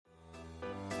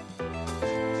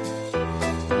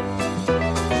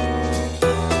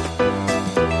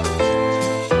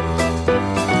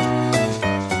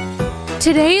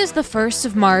Today is the 1st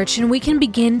of March, and we can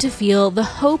begin to feel the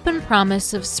hope and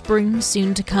promise of spring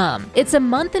soon to come. It's a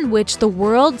month in which the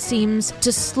world seems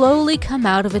to slowly come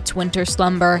out of its winter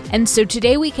slumber, and so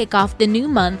today we kick off the new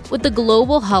month with the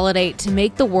global holiday to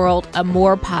make the world a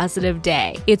more positive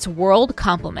day. It's World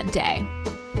Compliment Day.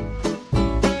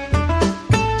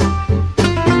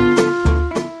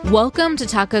 Welcome to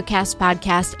TacoCast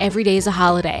Podcast, Every Day is a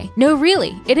Holiday. No,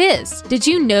 really, it is. Did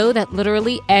you know that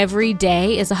literally every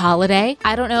day is a holiday?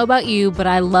 I don't know about you, but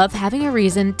I love having a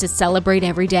reason to celebrate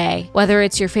every day. Whether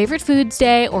it's your favorite foods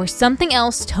day or something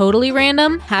else totally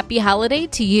random, happy holiday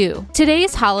to you.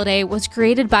 Today's holiday was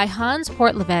created by Hans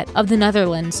Portlevet of the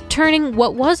Netherlands, turning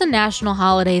what was a national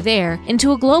holiday there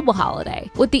into a global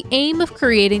holiday, with the aim of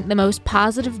creating the most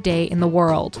positive day in the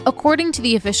world. According to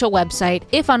the official website,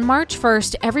 if on March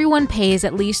 1st, everyone pays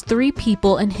at least 3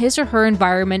 people in his or her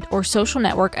environment or social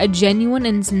network a genuine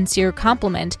and sincere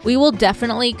compliment, we will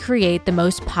definitely create the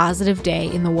most positive day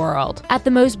in the world. At the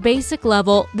most basic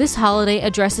level, this holiday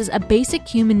addresses a basic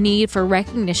human need for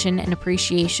recognition and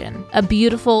appreciation. A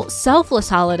beautiful, selfless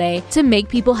holiday to make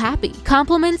people happy.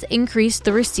 Compliments increase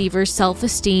the receiver's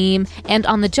self-esteem, and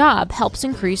on the job helps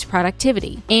increase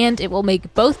productivity, and it will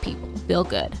make both people feel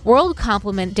good. World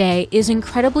Compliment Day is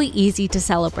incredibly easy to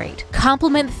celebrate.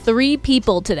 Compliment 3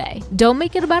 people today. Don't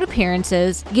make it about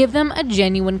appearances. Give them a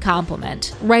genuine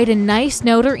compliment. Write a nice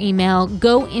note or email.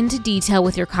 Go into detail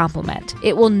with your compliment.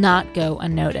 It will not go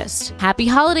unnoticed. Happy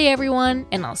holiday, everyone,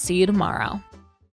 and I'll see you tomorrow.